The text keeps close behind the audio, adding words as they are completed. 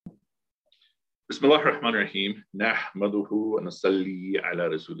بسم الله الرحمن الرحيم نحمده ونصلي على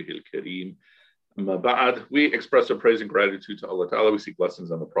رسوله الكريم أما بعد. We express our praise and gratitude to Allah Ta'ala. We seek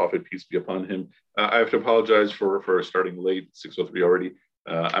blessings on the Prophet, peace be upon him. I have to apologize for starting late, 6:03 already.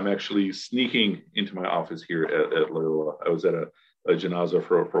 I'm actually sneaking into my office here at Loyola. I was at a janazah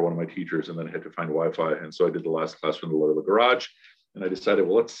for one of my teachers, and then I had to find Wi-Fi, and so I did the last class from the Loyola garage, and I decided,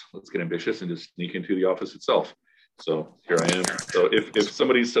 well, let's get ambitious and just sneak into the office itself. So here I am. So if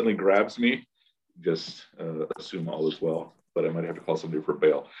somebody suddenly grabs me, just assume all is well, but I might have to call somebody for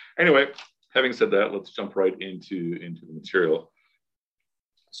bail. Anyway, having said that, let's jump right into the material.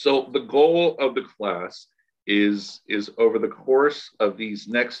 So the goal of the class is over the course of these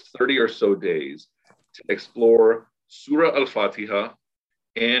next 30 or so days to explore Surah al-Fatihah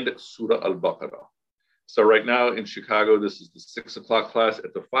and Surah al-Baqarah. So right now in Chicago, this is the 6 o'clock class.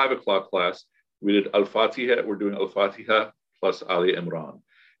 At the 5 o'clock class, we did al-Fatihah. We're doing al-Fatihah plus Ali Imran.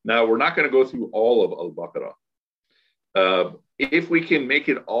 Now, we're not going to go through all of al-Baqarah. If we can make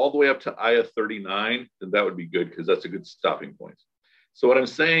it all the way up to ayah 39, then that would be good, because that's a good stopping point. So what I'm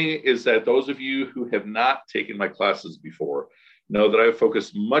saying is that those of you who have not taken my classes before know that I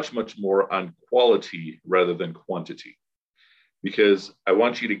focus much, much more on quality rather than quantity, because I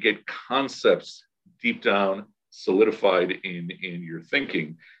want you to get concepts deep down, solidified in your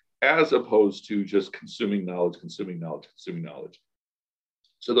thinking, as opposed to just consuming knowledge.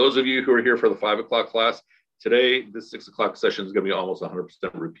 So those of you who are here for the 5 o'clock class, today, this 6 o'clock session is going to be almost 100%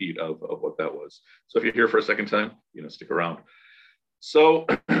 repeat of what that was. So if you're here for a second time, stick around. So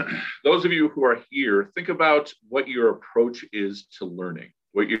those of you who are here, think about what your approach is to learning,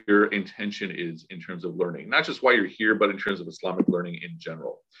 what your intention is in terms of learning, not just why you're here, but in terms of Islamic learning in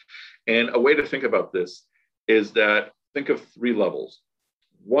general. And a way to think about this is that think of 3 levels.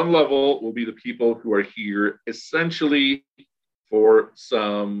 One level will be the people who are here essentially for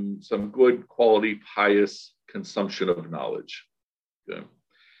some good quality, pious consumption of knowledge. Okay.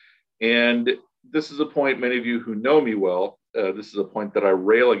 And this is a point, many of you who know me well, this is a point that I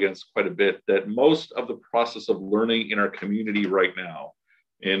rail against quite a bit, that most of the process of learning in our community right now,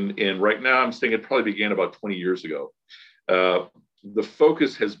 and right now I'm saying it probably began about 20 years ago, the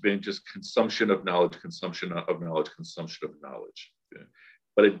focus has been just consumption of knowledge. Okay.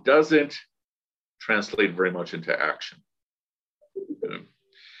 But it doesn't translate very much into action. Okay.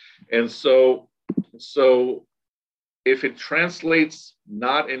 And so if it translates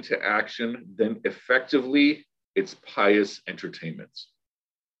not into action, then effectively it's pious entertainment.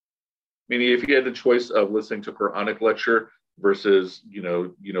 Meaning, if you had the choice of listening to a Quranic lecture versus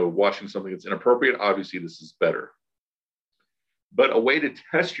watching something that's inappropriate, obviously this is better. But a way to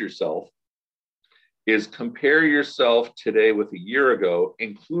test yourself is compare yourself today with a year ago,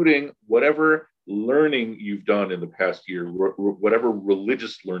 including whatever learning you've done in the past year, whatever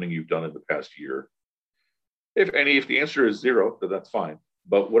religious learning you've done in the past year. If the answer is 0, then that's fine.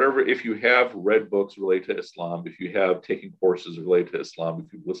 But if you have read books related to Islam, if you have taken courses related to Islam,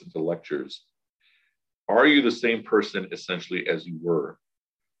 if you've listened to lectures, are you the same person essentially as you were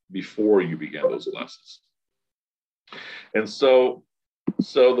before you began those classes? And so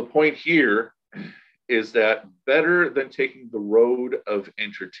the point here is that better than taking the road of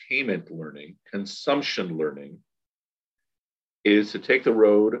entertainment learning, consumption learning, is to take the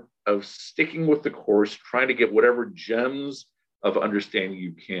road of sticking with the course, trying to get whatever gems of understanding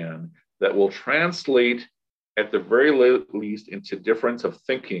you can that will translate at the very least into difference of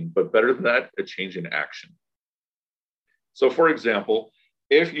thinking, but better than that, a change in action. So for example,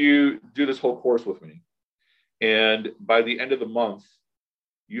 if you do this whole course with me, and by the end of the month,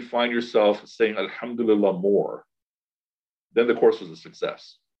 you find yourself saying Alhamdulillah more, then the course was a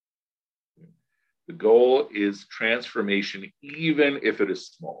success. The goal is transformation, even if it is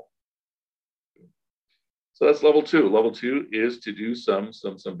small. So that's level 2. Level 2 is to do some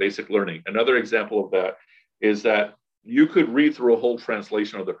basic learning. Another example of that is that you could read through a whole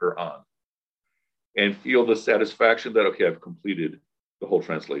translation of the Quran and feel the satisfaction that, okay, I've completed the whole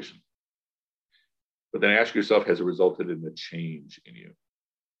translation. But then ask yourself, has it resulted in a change in you?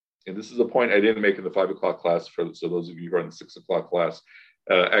 And this is a point I didn't make in the 5 o'clock class. So those of you who are in the 6 o'clock class,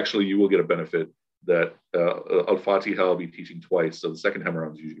 actually you will get a benefit that al-Fatihah I'll be teaching twice. So the second time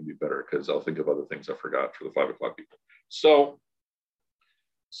around is usually going to be better, because I'll think of other things I forgot for the 5 o'clock people. So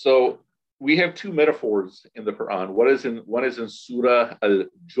we have 2 metaphors in the Quran. One is in Surah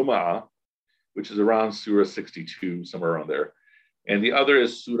al-Jum'ah, which is around Surah 62, somewhere around there. And the other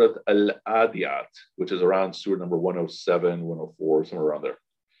is Surah al-Adiyat, which is around Surah number 107, 104, somewhere around there.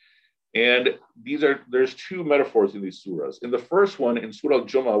 And there's 2 metaphors in these surahs. In the first one, in Surah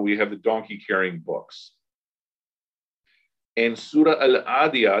al-Jum'ah, we have the donkey carrying books. In Surah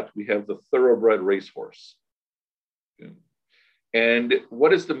Al-Adiyat, we have the thoroughbred racehorse. And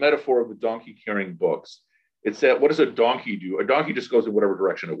what is the metaphor of the donkey carrying books? It's that, what does a donkey do? A donkey just goes in whatever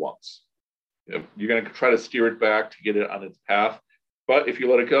direction it wants. You're going to try to steer it back to get it on its path. But if you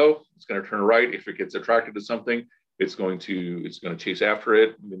let it go, it's going to turn right. If it gets attracted to something, it's going to chase after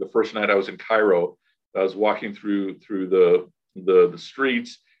it. I mean, the first night I was in Cairo, I was walking through the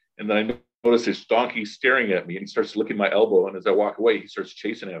streets, and then I noticed this donkey staring at me, and he starts licking my elbow. And as I walk away, he starts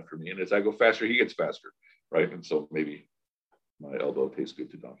chasing after me. And as I go faster, he gets faster, right? And so maybe my elbow tastes good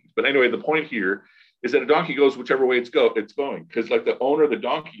to donkeys. But anyway, the point here is that a donkey goes whichever way it's going, because like the owner of the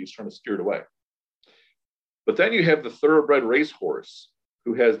donkey is trying to steer it away. But then you have the thoroughbred racehorse,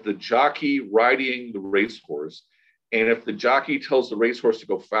 who has the jockey riding the racehorse. And if the jockey tells the racehorse to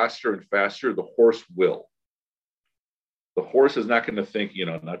go faster and faster, the horse will. The horse is not going to think,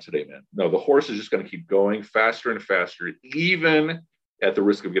 not today, man. No, the horse is just going to keep going faster and faster, even at the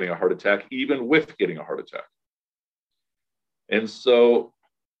risk of getting a heart attack, even with getting a heart attack. And so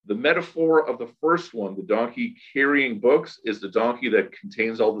the metaphor of the first one, the donkey carrying books, is the donkey that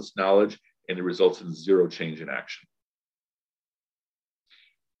contains all this knowledge, and it results in zero change in action.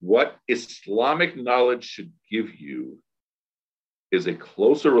 What Islamic knowledge should give you is a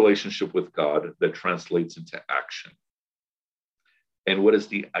closer relationship with God that translates into action. And what is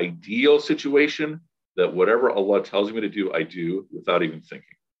the ideal situation? That whatever Allah tells me to do, I do without even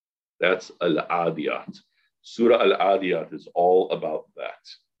thinking. That's Al-Adiyat. Surah Al-Adiyat is all about that,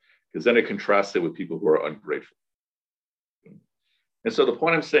 because then it contrasts it with people who are ungrateful. And so the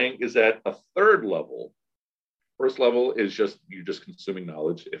point I'm saying is that a third level, first level is just you're just consuming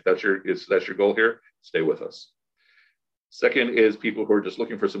knowledge. If that's your goal here, stay with us. Second is people who are just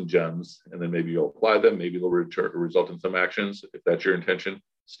looking for some gems, and then maybe you'll apply them. Maybe they'll result in some actions. If that's your intention,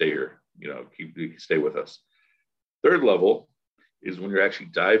 stay here. Stay with us. Third level is when you're actually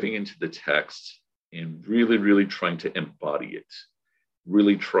diving into the text and really, really trying to embody it,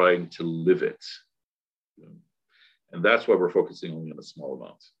 really trying to live it. And that's why we're focusing only on a small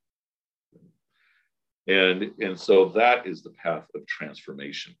amount. And so that is the path of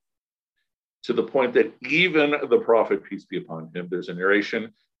transformation. To the point that even the Prophet, peace be upon him, there's a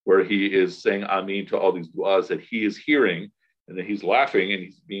narration where he is saying Ameen to all these du'as that he is hearing, and then he's laughing, and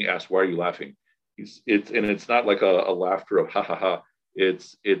he's being asked, why are you laughing? It's not like a laughter of ha ha ha.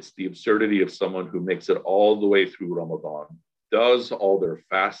 It's the absurdity of someone who makes it all the way through Ramadan, does all their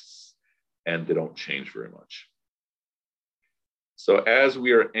fasts, and they don't change very much. So as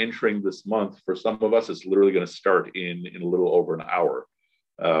we are entering this month, for some of us, it's literally going to start in a little over an hour.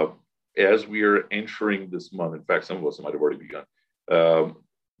 As we are entering this month, in fact, some of us might have already begun,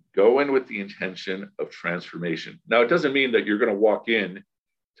 go in with the intention of transformation. Now, it doesn't mean that you're going to walk in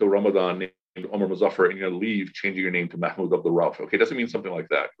to Ramadan named Omar Muzaffar and you're going to leave changing your name to Mahmoud Abdul Rauf. Okay, it doesn't mean something like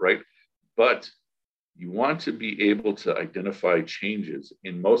that, right? But you want to be able to identify changes,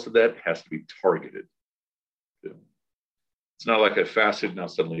 and most of that has to be targeted. It's not like I fasted, now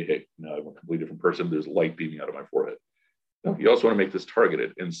suddenly, hey, now I'm a completely different person. There's light beaming out of my forehead. No, you also want to make this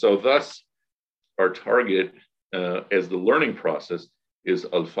targeted. And so thus, our target as the learning process is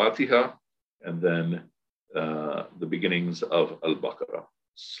al-Fatihah, and then the beginnings of al-Baqarah,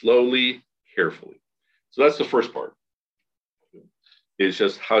 slowly, carefully. So that's the first part, is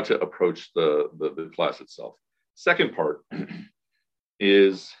just how to approach the class itself. Second part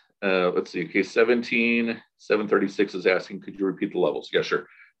is, let's see, okay, 736 is asking, could you repeat the levels? Yeah, sure.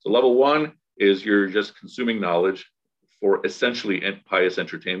 So level one is you're just consuming knowledge for essentially pious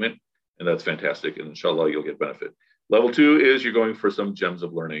entertainment, and that's fantastic, and inshallah you'll get benefit. Level two is you're going for some gems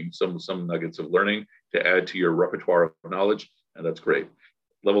of learning, some nuggets of learning to add to your repertoire of knowledge, and that's great.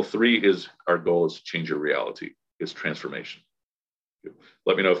 Level three is our goal is to change your reality. It's transformation.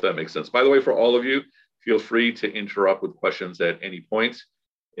 Let me know if that makes sense. By the way, for all of you, feel free to interrupt with questions at any point,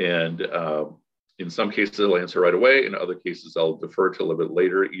 and in some cases I'll answer right away. In other cases, I'll defer to a little bit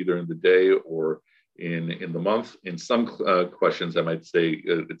later, either in the day or in the month. In some questions, I might say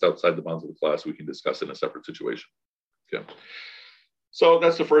it's outside the bounds of the class. We can discuss in a separate situation. Okay. So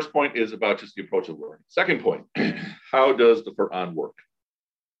that's the first point, is about just the approach of learning. Second point, how does the Quran work?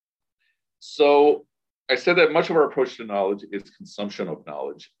 So I said that much of our approach to knowledge is consumption of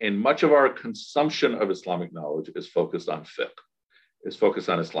knowledge, and much of our consumption of Islamic knowledge is focused on fiqh, is focused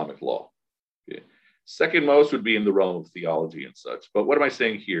on Islamic law. Okay. Second most would be in the realm of theology and such. But what am I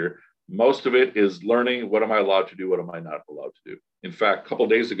saying here? Most of it is learning, what am I allowed to do, what am I not allowed to do. In fact, a couple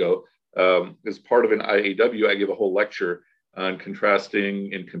of days ago, as part of an IAW, I gave a whole lecture on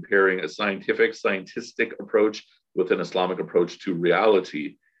contrasting and comparing a scientific approach with an Islamic approach to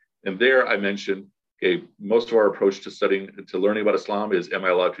reality. And there I mentioned Okay, most of our approach to learning about Islam is, am I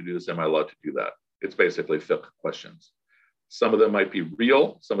allowed to do this? Am I allowed to do that? It's basically fiqh questions. Some of them might be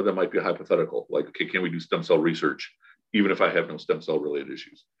real. Some of them might be hypothetical. Like, okay, can we do stem cell research, even if I have no stem cell related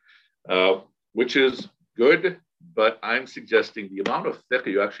issues? Which is good, but I'm suggesting the amount of fiqh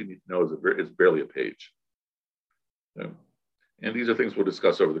you actually need to know is barely a page. And these are things we'll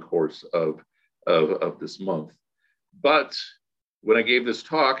discuss over the course of this month. But when I gave this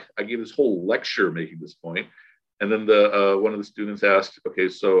talk, I gave this whole lecture making this point. And then one of the students asked, okay,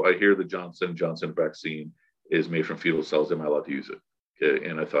 so I hear the Johnson vaccine is made from fetal cells. Am I allowed to use it? Okay,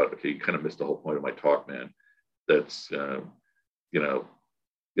 and I thought, okay, you kind of missed the whole point of my talk, man. That's,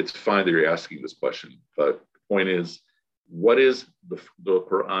 it's fine that you're asking this question. But the point is, what is the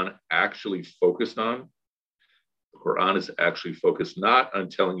Quran actually focused on? The Quran is actually focused not on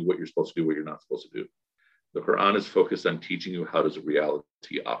telling you what you're supposed to do, what you're not supposed to do. The Quran is focused on teaching you how does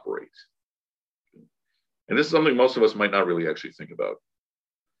reality operate. And this is something most of us might not really actually think about.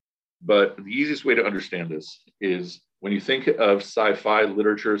 But the easiest way to understand this is when you think of sci-fi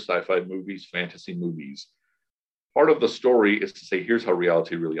literature, sci-fi movies, fantasy movies, part of the story is to say, here's how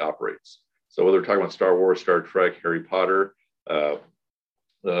reality really operates. So whether we're talking about Star Wars, Star Trek, Harry Potter, the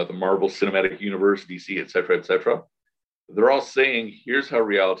Marvel Cinematic Universe, DC, et cetera, they're all saying, here's how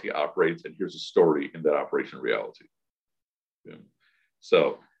reality operates, and here's a story in that operation of reality. Okay.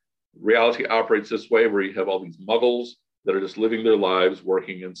 So reality operates this way, where you have all these muggles that are just living their lives,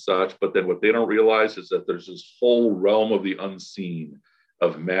 working and such, but then what they don't realize is that there's this whole realm of the unseen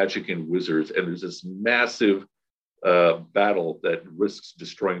of magic and wizards, and there's this massive battle that risks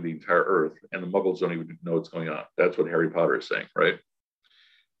destroying the entire earth, and the muggles don't even know what's going on. That's what Harry Potter is saying, right?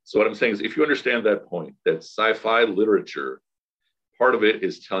 So what I'm saying is, if you understand that point, that sci-fi literature, part of it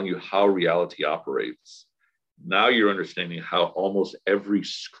is telling you how reality operates. Now you're understanding how almost every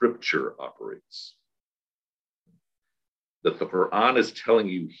scripture operates. That the Quran is telling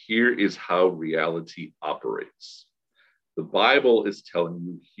you, here is how reality operates. The Bible is telling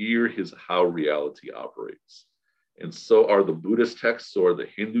you, here is how reality operates. And so are the Buddhist texts, so are the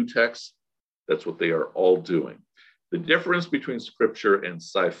Hindu texts. That's what they are all doing. The difference between scripture and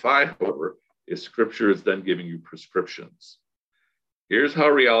sci-fi, however, is scripture is then giving you prescriptions. Here's how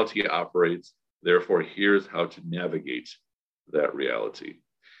reality operates. Therefore, here's how to navigate that reality.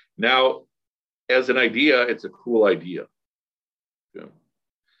 Now, as an idea, it's a cool idea. Okay.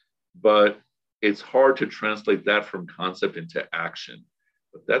 But it's hard to translate that from concept into action.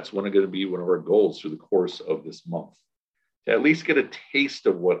 But that's going to be one of our goals through the course of this month, to at least get a taste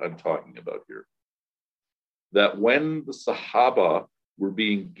of what I'm talking about here. That when the Sahaba were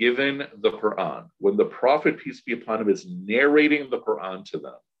being given the Quran, when the Prophet, peace be upon him, is narrating the Quran to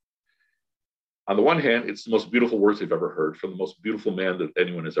them, on the one hand, it's the most beautiful words they've ever heard from the most beautiful man that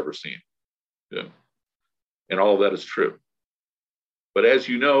anyone has ever seen. Yeah. And all of that is true. But as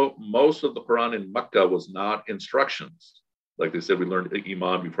you know, most of the Quran in Mecca was not instructions. Like they said, we learned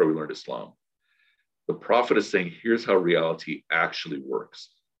Iman before we learned Islam. The Prophet is saying, here's how reality actually works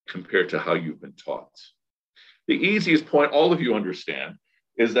compared to how you've been taught. The easiest point all of you understand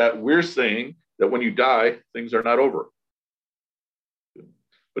is that we're saying that when you die, things are not over.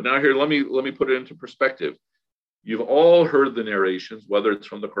 But now here, let me put it into perspective. You've all heard the narrations, whether it's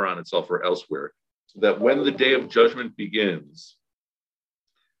from the Quran itself or elsewhere, that when the day of judgment begins,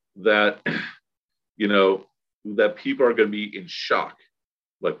 that, that people are going to be in shock,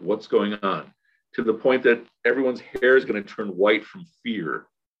 like what's going on, to the point that everyone's hair is going to turn white from fear.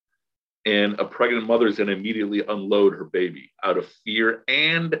 And a pregnant mother is going to immediately unload her baby out of fear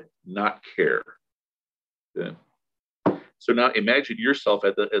and not care. Okay. So now imagine yourself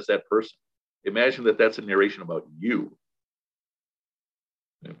as that person. Imagine that that's a narration about you.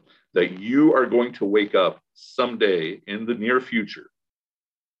 Okay. That you are going to wake up someday in the near future,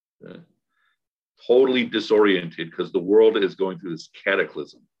 okay, totally disoriented because the world is going through this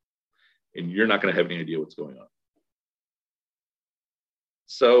cataclysm and you're not going to have any idea what's going on.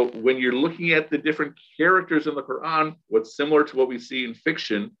 So when you're looking at the different characters in the Quran, what's similar to what we see in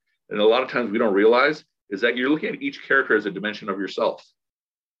fiction, and a lot of times we don't realize, is that you're looking at each character as a dimension of yourself.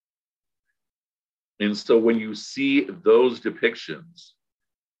 And so when you see those depictions,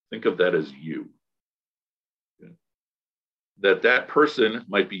 think of that as you. Okay. That person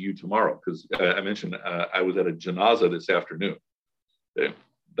might be you tomorrow, because I mentioned I was at a janazah this afternoon. Okay.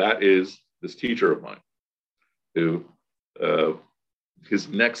 That is this teacher of mine who his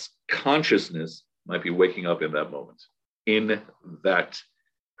next consciousness might be waking up in that moment, in that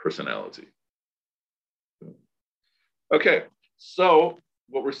personality. Okay, so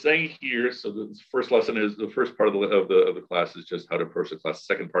what we're saying here, so the first lesson is the first part of the class is just how to approach the class.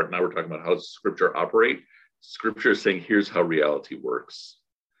 The second part, now we're talking about how does Scripture operate. Scripture is saying, here's how reality works.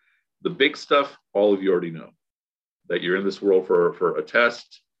 The big stuff, all of you already know, that you're in this world for a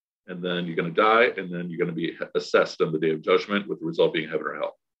test, and then you're going to die, and then you're going to be assessed on the day of judgment, with the result being heaven or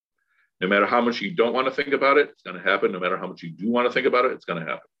hell. No matter how much you don't want to think about it, it's going to happen. No matter how much you do want to think about it, it's going to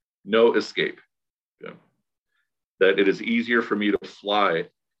happen. No escape. Okay? That it is easier for me to fly,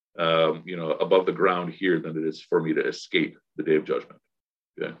 above the ground here than it is for me to escape the day of judgment.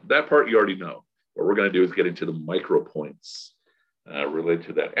 Okay? That part you already know. What we're going to do is get into the micro points related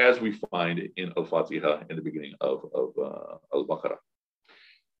to that, as we find in al-Fatihah in the beginning of al-Baqarah.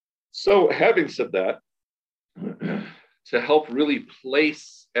 So, having said that, to help really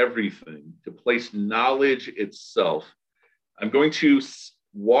place everything, to place knowledge itself, I'm going to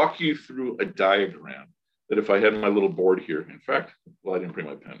walk you through a diagram that if I had my little board here, in fact, well, I didn't bring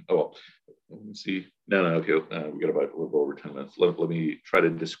my pen. Oh, well, let me see. No, okay, we got about a little over 10 minutes. Let me try to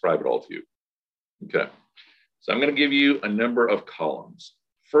describe it all to you. Okay, so I'm going to give you a number of columns.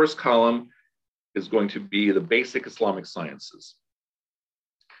 First column is going to be the basic Islamic sciences.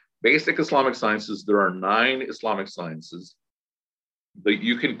 Basic Islamic sciences, there are 9 Islamic sciences that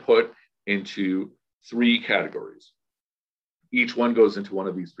you can put into 3 categories. Each one goes into one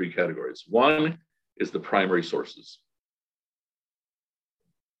of these 3 categories. One is the primary sources.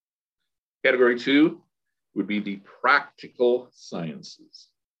 Category 2 would be the practical sciences.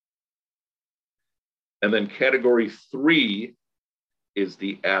 And then category 3 is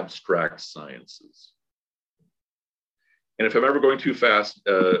the abstract sciences. And if I'm ever going too fast,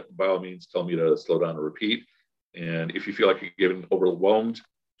 by all means, tell me to slow down or repeat. And if you feel like you're getting overwhelmed,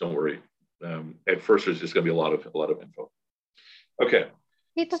 don't worry. At first, there's just going to be a lot of info. Okay.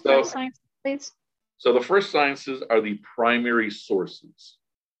 Repeat the first science, please. So the first sciences are the primary sources.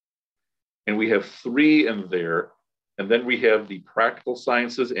 And we have 3 in there. And then we have the practical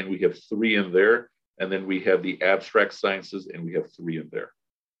sciences, and we have 3 in there. And then we have the abstract sciences, and we have 3 in there.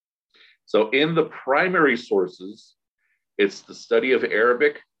 So in the primary sources, it's the study of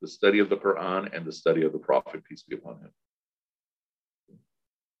Arabic, the study of the Quran, and the study of the Prophet, peace be upon him.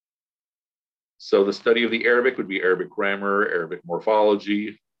 So the study of the Arabic would be Arabic grammar, Arabic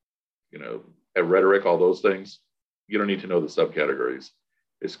morphology, rhetoric, all those things. You don't need to know the subcategories.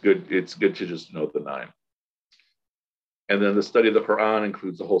 It's good to just know the 9. And then the study of the Quran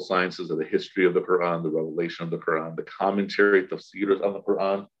includes the whole sciences of the history of the Quran, the revelation of the Quran, the commentary, tafsirs on the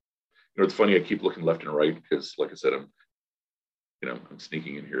Quran. It's funny, I keep looking left and right because, like I said, I'm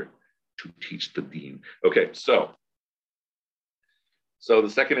sneaking in here to teach the deen. Okay, so the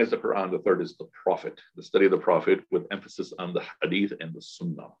second is the Quran. The third is the Prophet, the study of the Prophet with emphasis on the Hadith and the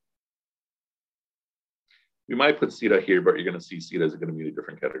Sunnah. We might put Sirah here, but you're going to see Sirah is going to be a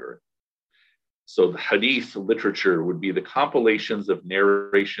different category. So the Hadith literature would be the compilations of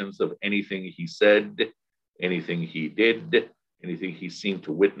narrations of anything he said, anything he did, anything he seemed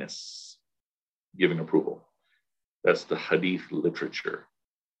to witness, giving approval. That's the Hadith literature.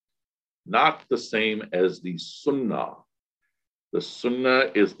 Not the same as the Sunnah. The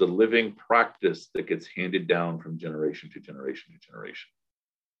Sunnah is the living practice that gets handed down from generation to generation to generation.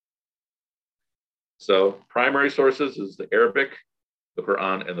 So primary sources is the Arabic, the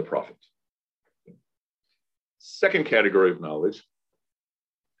Quran, and the Prophet. Second category of knowledge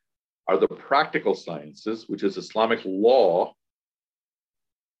are the practical sciences, which is Islamic law.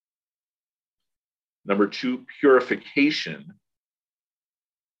 Number 2, purification.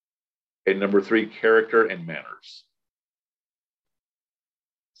 And number 3, character and manners.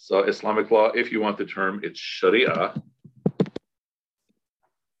 So Islamic law, if you want the term, it's Sharia.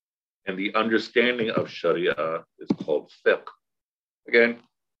 And the understanding of Sharia is called fiqh. Again,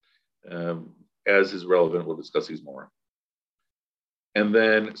 as is relevant, we'll discuss these more. And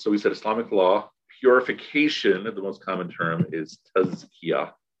then, so we said Islamic law, purification, the most common term is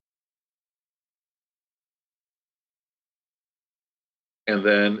tazkiyah. And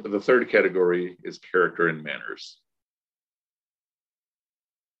then the third category is character and manners.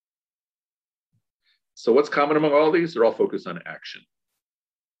 So what's common among all these? They're all focused on action.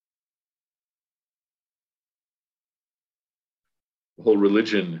 The whole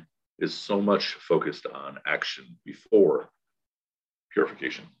religion is so much focused on action before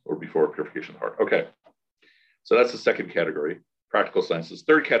purification, or before purification of the heart. Okay, so that's the second category, practical sciences.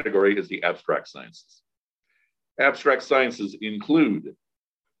 Third category is the abstract sciences. Abstract sciences include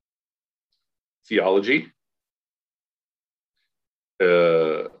theology,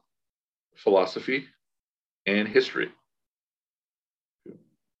 philosophy, and history.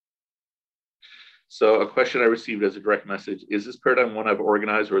 So a question I received as a direct message, is this paradigm one I've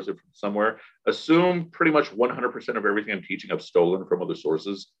organized or is it from somewhere? Assume pretty much 100% of everything I'm teaching I've stolen from other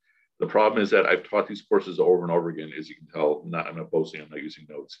sources. The problem is that I've taught these courses over and over again. As you can tell, I'm not boasting, I'm not using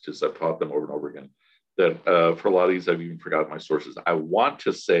notes, just I've taught them over and over again. That for a lot of these, I've even forgotten my sources. I want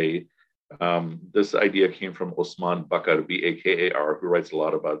to say this idea came from Osman Bakar, B-A-K-A-R, who writes a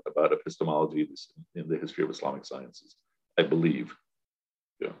lot about epistemology in the history of Islamic sciences, I believe.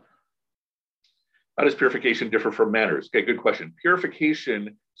 Yeah. How does purification differ from manners? Okay, good question.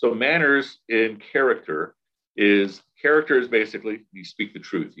 Purification, so manners in character is basically you speak the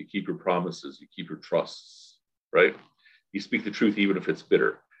truth, you keep your promises, you keep your trusts, right? You speak the truth even if it's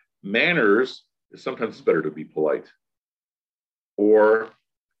bitter. Manners is sometimes it's better to be polite. Or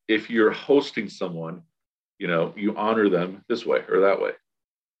if you're hosting someone, you honor them this way or that way.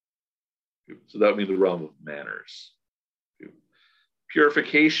 So that would be the realm of manners.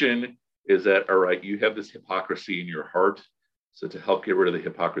 Purification is that, all right, you have this hypocrisy in your heart. So to help get rid of the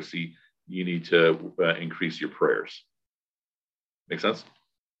hypocrisy, you need to increase your prayers. Make sense?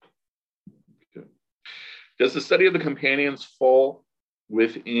 Okay. Does the study of the companions fall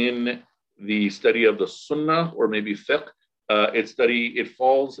within the study of the Sunnah or maybe fiqh? It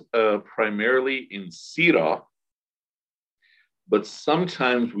falls primarily in Sirah, but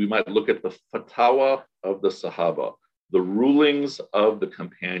sometimes we might look at the fatwa of the Sahaba, the rulings of the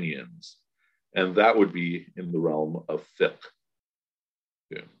companions, and that would be in the realm of fiqh.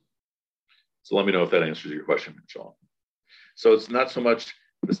 Okay. So let me know if that answers your question, inshallah. So it's not so much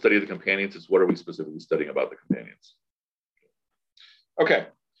the study of the companions, it's what are we specifically studying about the companions. Okay,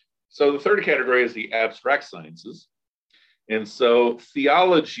 so the third category is the abstract sciences. And so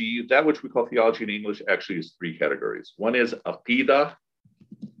theology, that which we call theology in English, actually is three categories. One is aqidah,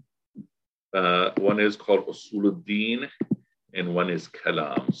 one is called usul al-din, and one is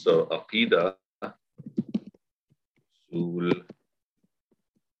kalam. So aqidah, usul al-din,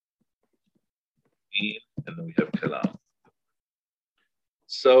 and then we have kalam.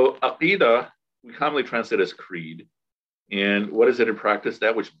 So aqidah, we commonly translate as creed. And what is it in practice?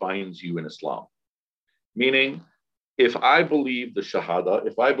 That which binds you in Islam. Meaning, if I believe the Shahada,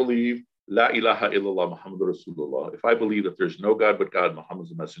 if I believe La ilaha illallah Muhammadur Rasulullah, if I believe that there's no God but God, Muhammad is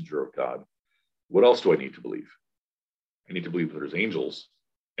the messenger of God, what else do I need to believe? I need to believe that there's angels.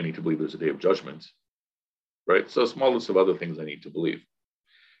 I need to believe there's a day of judgment, right? So a small list of other things I need to believe.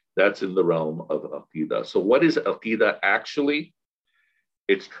 That's in the realm of Aqidah. So what is Aqidah actually?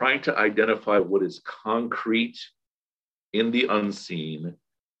 It's trying to identify what is concrete in the unseen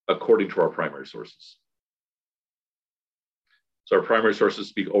according to our primary sources. So our primary sources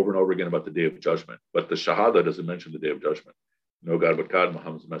speak over and over again about the day of judgment, but the Shahada doesn't mention the day of judgment. No God but God,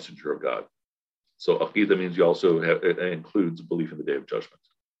 Muhammad is the messenger of God. So Aqidah means you also have, it includes belief in the day of judgment.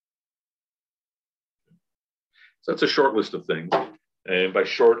 So that's a short list of things. And by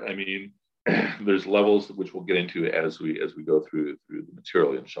short, I mean, there's levels which we'll get into as we go through the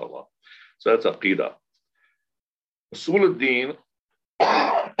material, inshallah. So that's Aqidah. Usul al-Din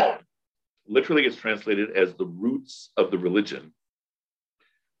literally is translated as the roots of the religion.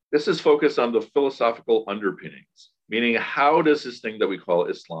 This is focused on the philosophical underpinnings, meaning how does this thing that we call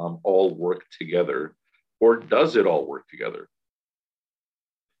Islam all work together, or does it all work together?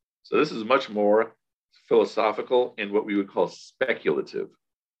 So this is much more philosophical and what we would call speculative.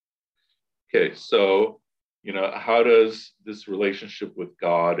 Okay, so, how does this relationship with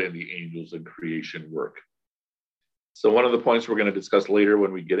God and the angels and creation work? So one of the points we're going to discuss later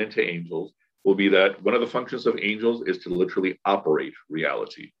when we get into angels will be that one of the functions of angels is to literally operate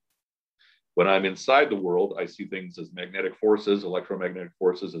reality. When I'm inside the world, I see things as magnetic forces, electromagnetic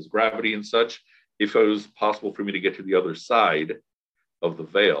forces, as gravity and such. If it was possible for me to get to the other side of the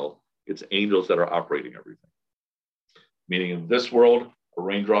veil, it's angels that are operating everything. Meaning in this world, a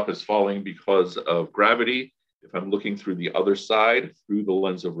raindrop is falling because of gravity. If I'm looking through the other side, through the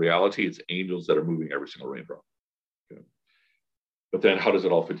lens of reality, it's angels that are moving every single raindrop. Okay. But then how does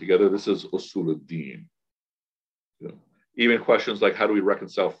it all fit together? This is usul al-din. Okay. Even questions like how do we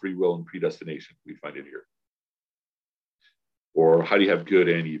reconcile free will and predestination? We find it here. Or how do you have good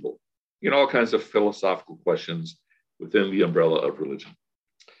and evil? All kinds of philosophical questions within the umbrella of religion.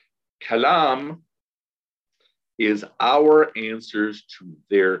 Kalam is our answers to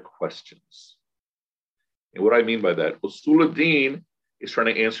their questions. And what I mean by that, usul al-din is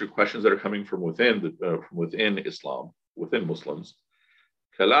trying to answer questions that are coming from within Islam, within Muslims.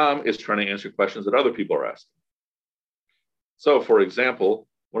 Kalam is trying to answer questions that other people are asking. So, for example,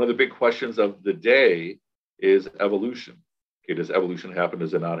 one of the big questions of the day is evolution. Okay, does evolution happen?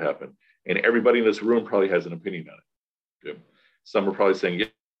 Does it not happen? And everybody in this room probably has an opinion on it. Okay. Some are probably saying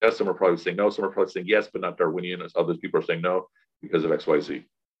Some are probably saying no. Some are probably saying yes, but not Darwinian. As others people are saying no because of X, Y, Z.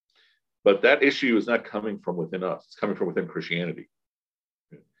 But that issue is not coming from within us. It's coming from within Christianity.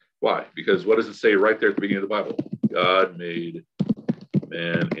 Why? Because what does it say right there at the beginning of the Bible? God made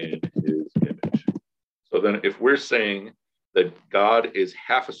man in his image. So then if we're saying that God is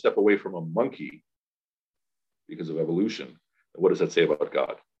half a step away from a monkey because of evolution, what does that say about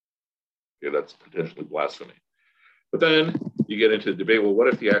God? Okay, that's potentially blasphemy. But then you get into the debate, well, what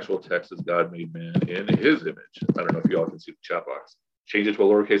if the actual text is God made man in his image? I don't know if you all can see the chat box. Change it to a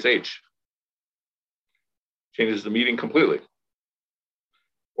lowercase h. Changes the meaning completely.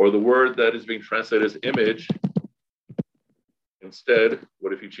 Or the word that is being translated as image, instead,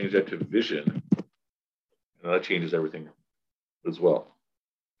 what if you change that to vision? And that changes everything as well.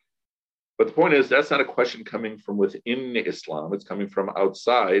 But the point is, that's not a question coming from within Islam. It's coming from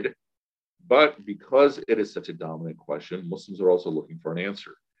outside. But because it is such a dominant question, Muslims are also looking for an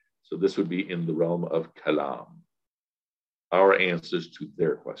answer. So this would be in the realm of kalam, our answers to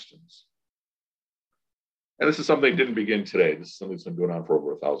their questions. And this is something that didn't begin today. This is something that's been going on for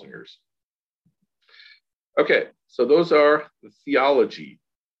over 1,000 years. Okay, so those are the theology.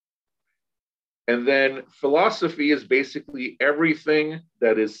 And then philosophy is basically everything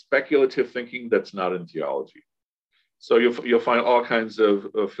that is speculative thinking that's not in theology. So you'll find all kinds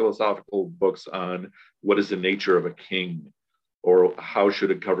of philosophical books on what is the nature of a king, or how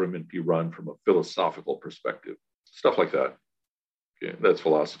should a government be run from a philosophical perspective, stuff like that. Okay, that's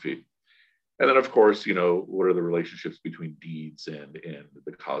philosophy. And then, of course, what are the relationships between deeds and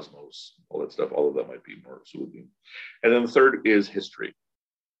the cosmos, all that stuff. All of that might be more soothing. And then the third is history.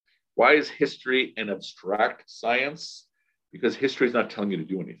 Why is history an abstract science? Because history is not telling you to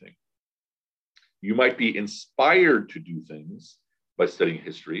do anything. You might be inspired to do things by studying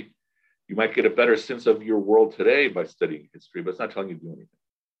history. You might get a better sense of your world today by studying history, but it's not telling you to do anything.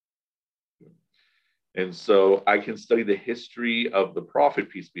 And so I can study the history of the Prophet,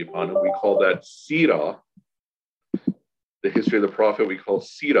 peace be upon him. We call that Sirah. The history of the Prophet we call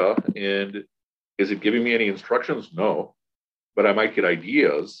Sirah. And is it giving me any instructions? No. But I might get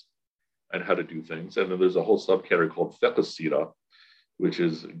ideas on how to do things. And then there's a whole subcategory called Fiqh Sirah, which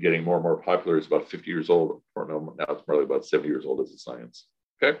is getting more and more popular. It's about 50 years old. Or no, now it's probably about 70 years old as a science.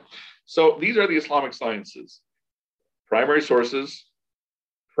 Okay. So these are the Islamic sciences: primary sources,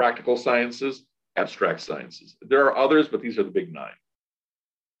 practical sciences, abstract sciences. There are others, but these are the big 9.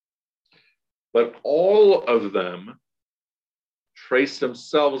 But all of them trace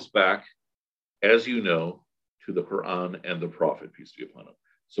themselves back, as you know, to the Quran and the Prophet, peace be upon him.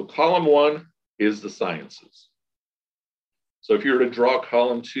 So column 1 is the sciences. So if you were to draw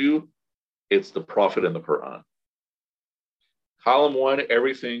column 2, it's the Prophet and the Quran. Column 1,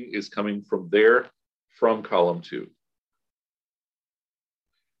 everything is coming from there, from column 2.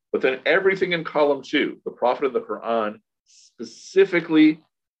 But then everything in column 2, the Prophet and the Quran, specifically,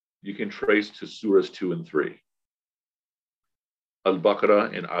 you can trace to surahs 2 and 3.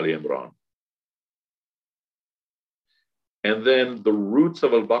 Al-Baqarah and Ali Imran. And then the roots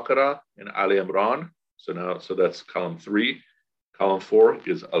of Al-Baqarah and Ali Imran, so that's column 3. Column 4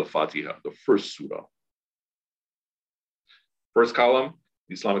 is al-Fatihah, the first surah. First column,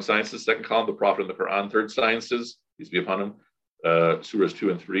 the Islamic sciences. Second column, the Prophet and the Quran. Third, sciences, peace be upon him. Surahs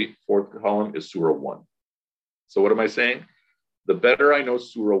 2 and 3. Fourth column is Surah 1. So what am I saying? The better I know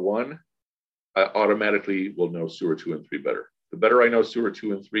Surah 1, I automatically will know Surah 2 and 3 better. The better I know Surah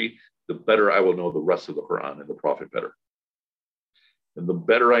 2 and 3, the better I will know the rest of the Quran and the Prophet better. And the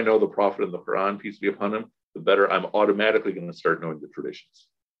better I know the Prophet and the Quran, peace be upon him, the better I'm automatically going to start knowing the traditions,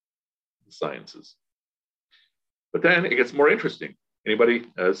 the sciences. But then it gets more interesting. Anybody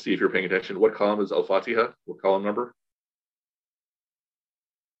see if you're paying attention? What column is al-Fatihah? What column number?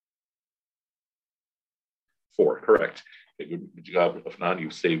 4, correct. Okay, good job, Afnan.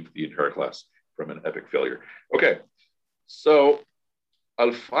 You've saved the entire class from an epic failure. Okay, so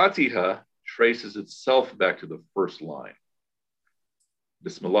al-Fatihah traces itself back to the first line.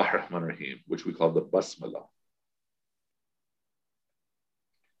 Bismillah ar-Rahman ar-Rahim, which we call the Basmalah.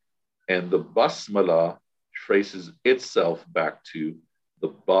 And the Basmalah traces itself back to the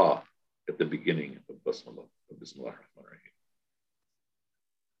Ba at the beginning of Basmalah, of Bismillah ar-Rahman ar-Rahim.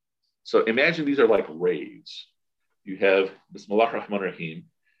 So imagine these are like rays. You have Bismillah ar-Rahman ar-Rahim,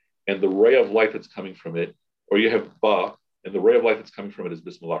 and the ray of light that's coming from it, or you have Ba, and the ray of light that's coming from it is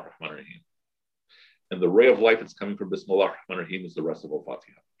Bismillah ar-Rahman ar-Rahim. And the ray of light that's coming from Bismillah ar-Rahman ar-Rahim is the rest of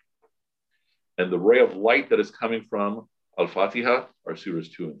al-Fatihah. And the ray of light that is coming from al-Fatihah are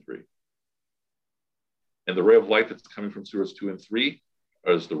surahs 2 and 3. And the ray of light that's coming from surahs 2 and 3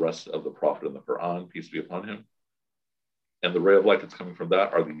 is the rest of the Prophet and the Quran, peace be upon him. And the ray of light that's coming from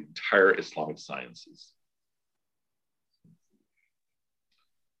that are the entire Islamic sciences.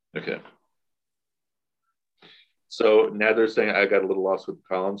 Okay. So now they're saying I got a little lost with the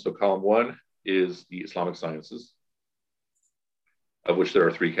column. So column 1 is the Islamic sciences, of which there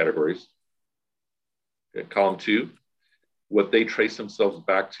are 3 categories. Okay. Column 2, what they trace themselves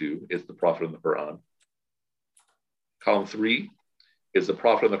back to is the Prophet and the Quran. Column 3 is the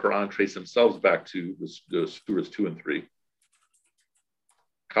Prophet and the Quran trace themselves back to the surahs 2 and 3.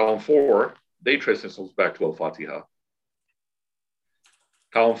 Column 4, they trace themselves back to al-Fatihah.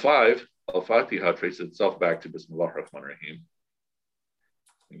 Column 5, al-Fatihah traces itself back to Bismillah ar-Rahman ar-Rahim.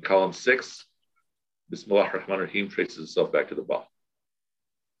 In column 6, Bismillah ar-Rahman ar-Rahim traces itself back to the Ba.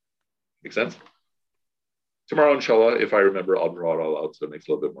 Make sense? Tomorrow, inshallah, if I remember, I'll draw it all out so it makes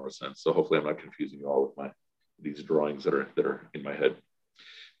a little bit more sense. So hopefully I'm not confusing you all with these drawings that are in my head.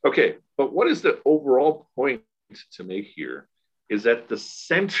 Okay, but what is the overall point to make here is that the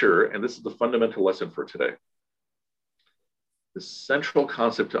center, and this is the fundamental lesson for today, the central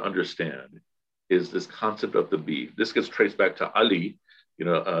concept to understand is this concept of the be. This gets traced back to Ali,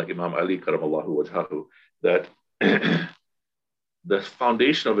 Imam Ali, karamallahu wajhahu, that the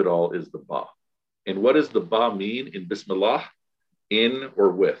foundation of it all is the ba. And what does the ba mean in Bismillah? In or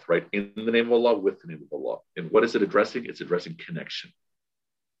with, right? In the name of Allah, with the name of Allah. And what is it addressing? It's addressing connection.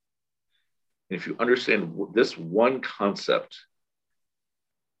 And if you understand this one concept,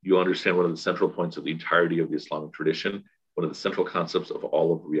 you'll understand one of the central points of the entirety of the Islamic tradition, one of the central concepts of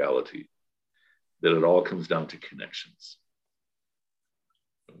all of reality, that it all comes down to connections.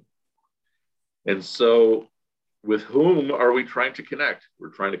 And so, with whom are we trying to connect? We're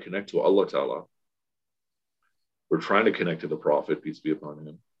trying to connect to Allah Ta'ala. We're trying to connect to the Prophet, peace be upon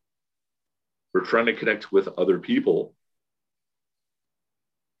him. We're trying to connect with other people.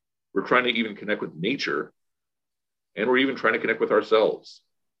 We're trying to even connect with nature. And we're even trying to connect with ourselves.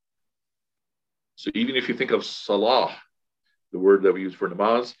 So even if you think of salah, the word that we use for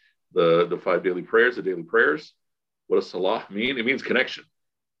namaz, the 5 daily prayers, the daily prayers, what does salah mean? It means connection.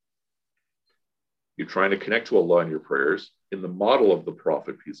 You're trying to connect to Allah in your prayers in the model of the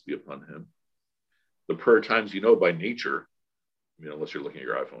Prophet, peace be upon him. The prayer times you know by nature, unless you're looking at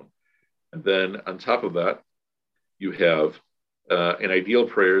your iPhone. And then on top of that, you have an ideal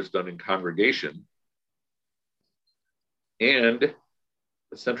prayers done in congregation. And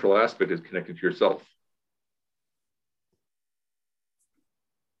the central aspect is connected to yourself.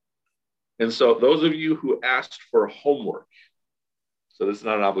 And so those of you who asked for homework, so this is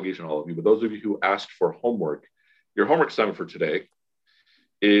not an obligation on all of you, but those of you who asked for homework, your homework assignment for today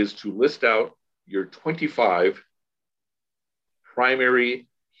is to list out your 25 primary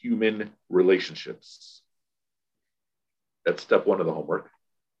human relationships. That's step 1 of the homework.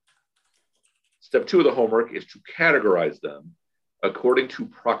 Step 2 of the homework is to categorize them according to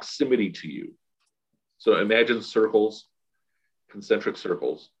proximity to you. So imagine circles, concentric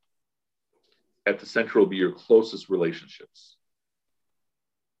circles. At the center will be your closest relationships.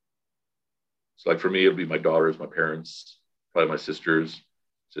 So like for me, it'll be my daughters, my parents, probably my sister's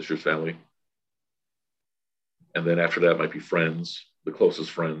family. And then after that might be friends, the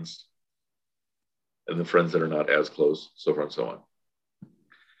closest friends, and the friends that are not as close, so far and so on.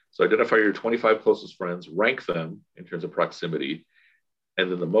 So identify your 25 closest friends, rank them in terms of proximity, and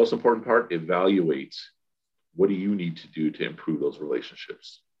then the most important part, evaluate what do you need to do to improve those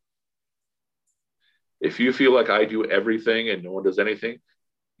relationships. If you feel like I do everything and no one does anything,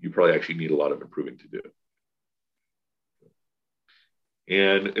 you probably actually need a lot of improving to do.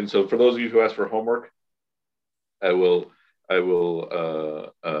 And so for those of you who asked for homework, I'll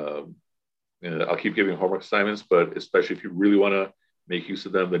keep giving homework assignments, but especially if you really want to make use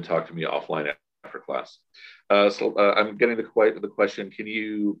of them, then talk to me offline after class. I'm getting the question, can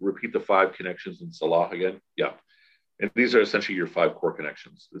you repeat the 5 connections in Salah again? Yeah. And these are essentially your 5 core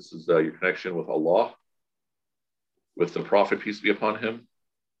connections. This is your connection with Allah, with the Prophet, peace be upon him,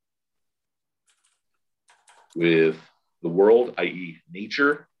 with the world, i.e.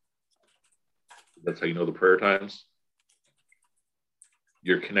 nature. That's how you know the prayer times.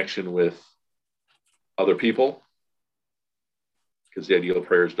 Your connection with other people, because the ideal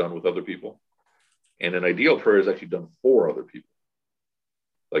prayer is done with other people. And an ideal prayer is actually done for other people.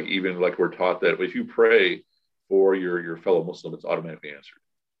 Like even like we're taught that if you pray for your fellow Muslim, it's automatically answered.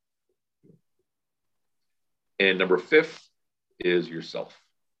 And number 5 is yourself.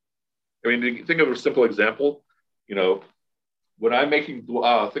 I mean, think of a simple example. When I'm making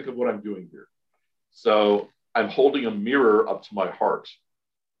dua, think of what I'm doing here. So I'm holding a mirror up to my heart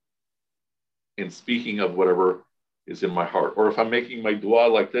and speaking of whatever is in my heart. Or if I'm making my dua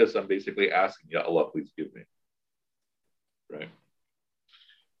like this, I'm basically asking, Ya Allah, please give me. right?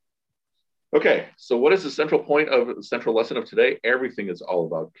 Okay, so what is the central point of the central lesson of today? Everything is all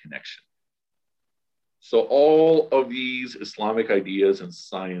about connection. So all of these Islamic ideas and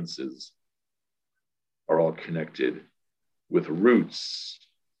sciences are all connected with roots.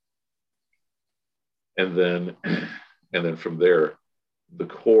 And then from there, the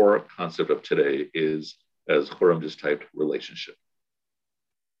core concept of today is, as Khurram just typed, relationship.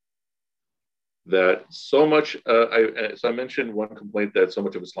 That so much, I mentioned one complaint that so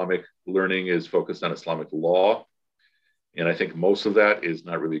much of Islamic learning is focused on Islamic law. And I think most of that is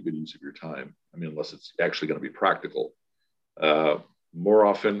not really a good use of your time. I mean, unless it's actually going to be practical. More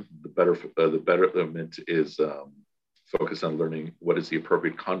often, the betterment is focused on learning what is the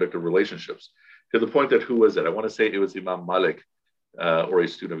appropriate conduct of relationships. To the point that, who was it? I want to say it was Imam Malik, or a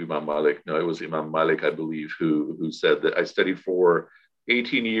student of Imam Malik. No, it was Imam Malik, I believe, who said that I studied for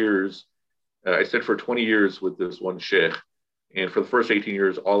 18 years. I studied for 20 years with this one sheikh. And for the first 18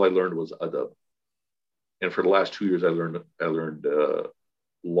 years, all I learned was adab. And for the last 2 years, I learned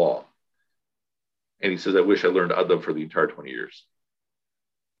law. And he says, I wish I learned adab for the entire 20 years.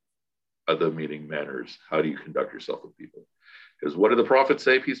 Adab meaning manners. How do you conduct yourself with people? Because what did the Prophet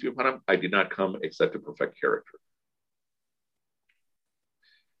say, peace be upon him? I did not come except to perfect character.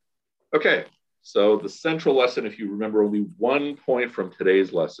 Okay, so the central lesson, if you remember only one point from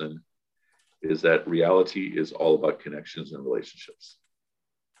today's lesson, is that reality is all about connections and relationships.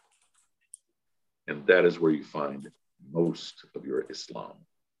 And that is where you find most of your Islam.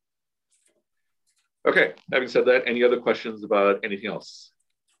 Okay, having said that, any other questions about anything else?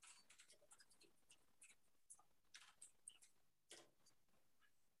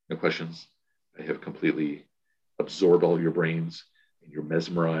 No questions? I have completely absorbed all your brains and you're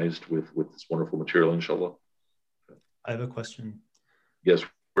mesmerized with this wonderful material, inshallah. I have a question. Yes,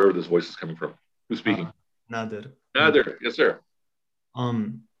 wherever this voice is coming from. Who's speaking? Nadir. Nadir, yes, sir.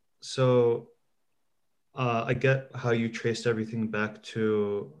 So I get how you traced everything back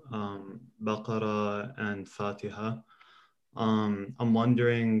to Baqarah and Fatihah. I'm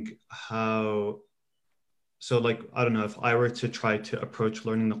wondering how, so like, I don't know, if I were to try to approach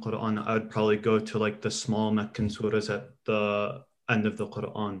learning the Quran, I would probably go to like the small Meccan surahs at the end of the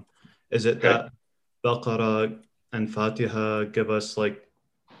Quran. Is it that Baqarah and Fatiha give us like,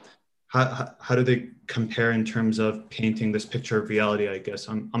 how do they compare in terms of painting this picture of reality, I guess?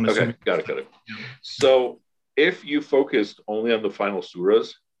 I'm assuming. Okay, got it. So if you focused only on the final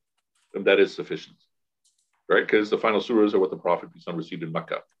surahs, then that is sufficient, right? Because the final surahs are what the Prophet received in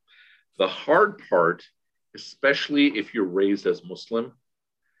Mecca. The hard part, especially if you're raised as Muslim,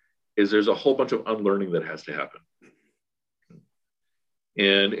 is there's a whole bunch of unlearning that has to happen.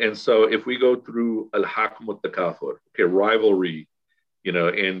 And so if we go through al-Hakum wa-Takathur, okay, rivalry, you know,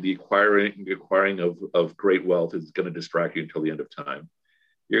 and the acquiring of great wealth is going to distract you until the end of time.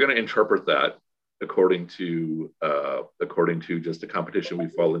 You're going to interpret that according to just the competition we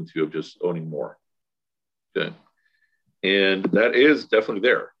fall into of just owning more. Okay. And that is definitely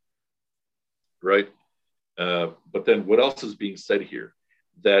there, right? But then what else is being said here?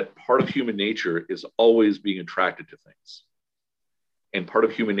 That part of human nature is always being attracted to things. And part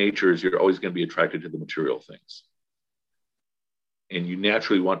of human nature is you're always going to be attracted to the material things. And you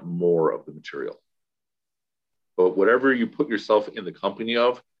naturally want more of the material. But whatever you put yourself in the company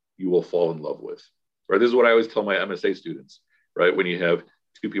of, you will fall in love with. Right? This is what I always tell my MSA students, right? When you have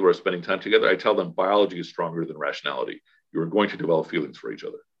two people who are spending time together, I tell them biology is stronger than rationality. You are going to develop feelings for each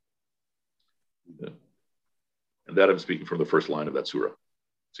other. Yeah. And that I'm speaking from the first line of that surah.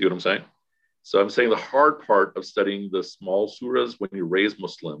 See what I'm saying? So I'm saying the hard part of studying the small surahs when you're raised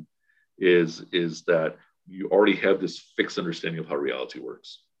Muslim is that you already have this fixed understanding of how reality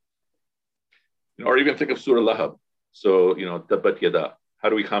works. You know, or even think of Surah Lahab. So, you know, Tabbat Yada. How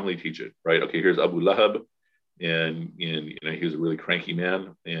do we commonly teach it, right? Okay, here's Abu Lahab, and you know, he was a really cranky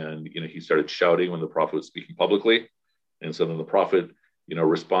man, and you know, he started shouting when the Prophet was speaking publicly, and so then the Prophet, you know,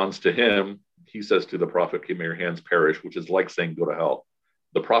 responds to him. He says to the Prophet, "Okay, may your hands perish," which is like saying, "Go to hell."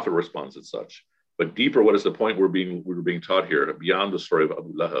 The Prophet responds as such. But deeper, what is the point we're being taught here beyond the story of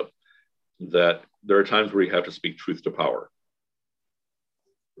Abu Lahab? That there are times where you have to speak truth to power,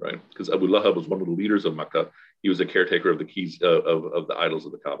 right? Because Abu Lahab was one of the leaders of Makkah. He was a caretaker of the keys of the idols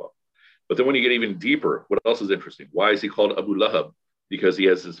of the Kaaba. But then when you get even deeper, what else is interesting? Why is he called Abu Lahab? Because he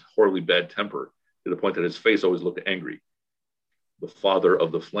has this horribly bad temper to the point that his face always looked angry. The father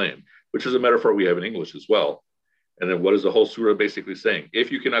of the flame, which is a metaphor we have in English as well. And then what is the whole surah basically saying?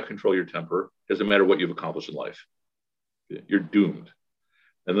 If you cannot control your temper, it doesn't matter what you've accomplished in life. You're doomed.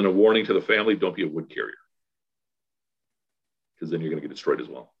 And then a warning to the family, don't be a wood carrier. Because then you're going to get destroyed as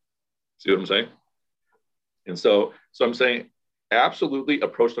well. See what I'm saying? And so I'm saying absolutely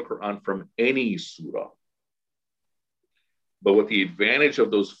approach the Quran from any surah. But what the advantage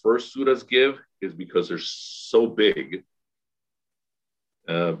of those first surahs give is because they're so big,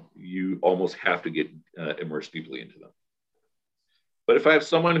 you almost have to get immersed deeply into them. But if I have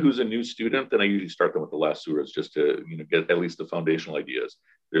someone who's a new student, then I usually start them with the last surahs just to get at least the foundational ideas.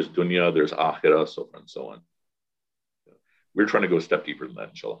 There's dunya, there's akhirah, so on and so on. We're trying to go a step deeper than that,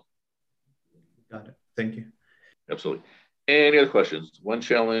 inshallah. Got it. Thank you. Absolutely. Any other questions? One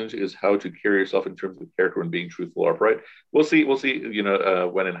challenge is how to carry yourself in terms of character when being truthful or upright. We'll see,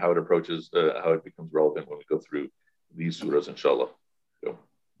 when and how it approaches, how it becomes relevant when we go through these surahs, inshallah. So.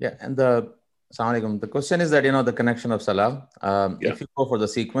 Yeah, and the question is that, the connection of salah. If you go for the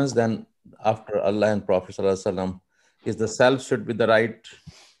sequence, then after Allah and Prophet Sallallahu Alaihi Wasallam, is the self should be the right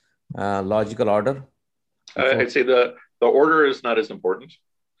logical order? I'd say the order is not as important.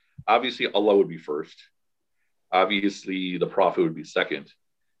 Obviously, Allah would be first. Obviously, the Prophet would be second.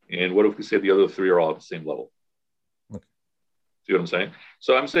 And what if we say the other three are all at the same level? Okay. See what I'm saying?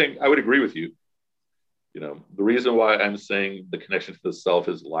 So I'm saying I would agree with you. The reason why I'm saying the connection to the self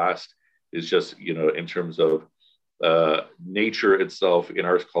is last is just, in terms of nature itself. In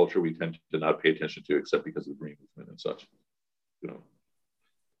our culture, we tend to not pay attention to except because of the green movement and such.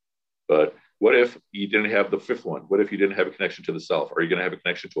 But what if you didn't have the fifth one? What if you didn't have a connection to the self? Are you going to have a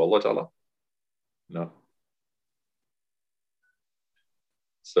connection to Allah Ta'ala? No.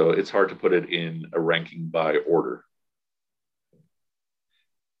 So it's hard to put it in a ranking by order.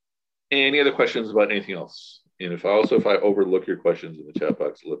 Any other questions about anything else? And if I overlook your questions in the chat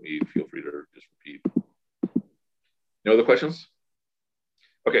box, feel free to just repeat. No other questions?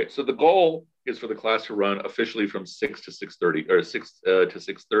 Okay, so the goal is for the class to run officially from 6 to 6:30, or 6 to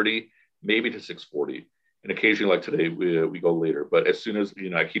 6:30, maybe to 6:40. And occasionally, like today, we go later. But as soon as,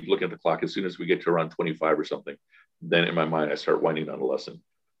 I keep looking at the clock, as soon as we get to around 25 or something, then in my mind, I start winding down a lesson.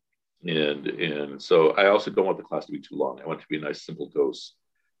 And so I also don't want the class to be too long. I want it to be a nice, simple dose.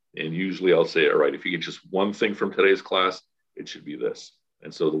 And usually I'll say, all right, if you get just one thing from today's class, it should be this.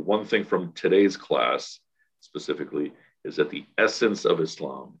 And so the one thing from today's class specifically is that the essence of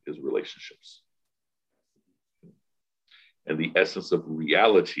Islam is relationships. And the essence of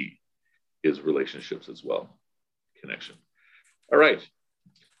reality is relationships as well, connection. All right.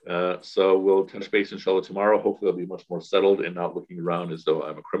 So we'll touch base, inshallah, tomorrow. Hopefully I'll be much more settled and not looking around as though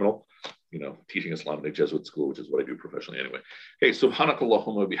I'm a criminal, teaching Islam in a Jesuit school, which is what I do professionally anyway. Okay,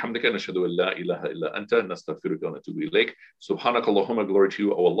 subhanakallahumma bihamdika nashhadu an la ilaha illa anta nastaghfiruka wa natubu ilayk. Subhanakallahumma, glory to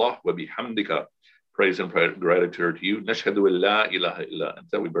you, O Allah, wa bihamdika, praise and gratitude to you. Nashhadu an la ilaha illa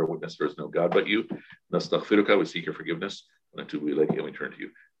anta, we bear witness there is no God but you. Nastaghfiruka, we seek your forgiveness, wa natubu ilayk, and we turn to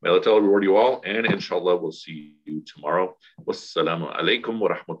you. May Allah reward you all, and inshallah we'll see you tomorrow. Wassalamu alaikum wa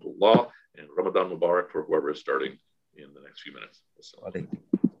rahmatullah, and Ramadan Mubarak for whoever is starting in the next few minutes.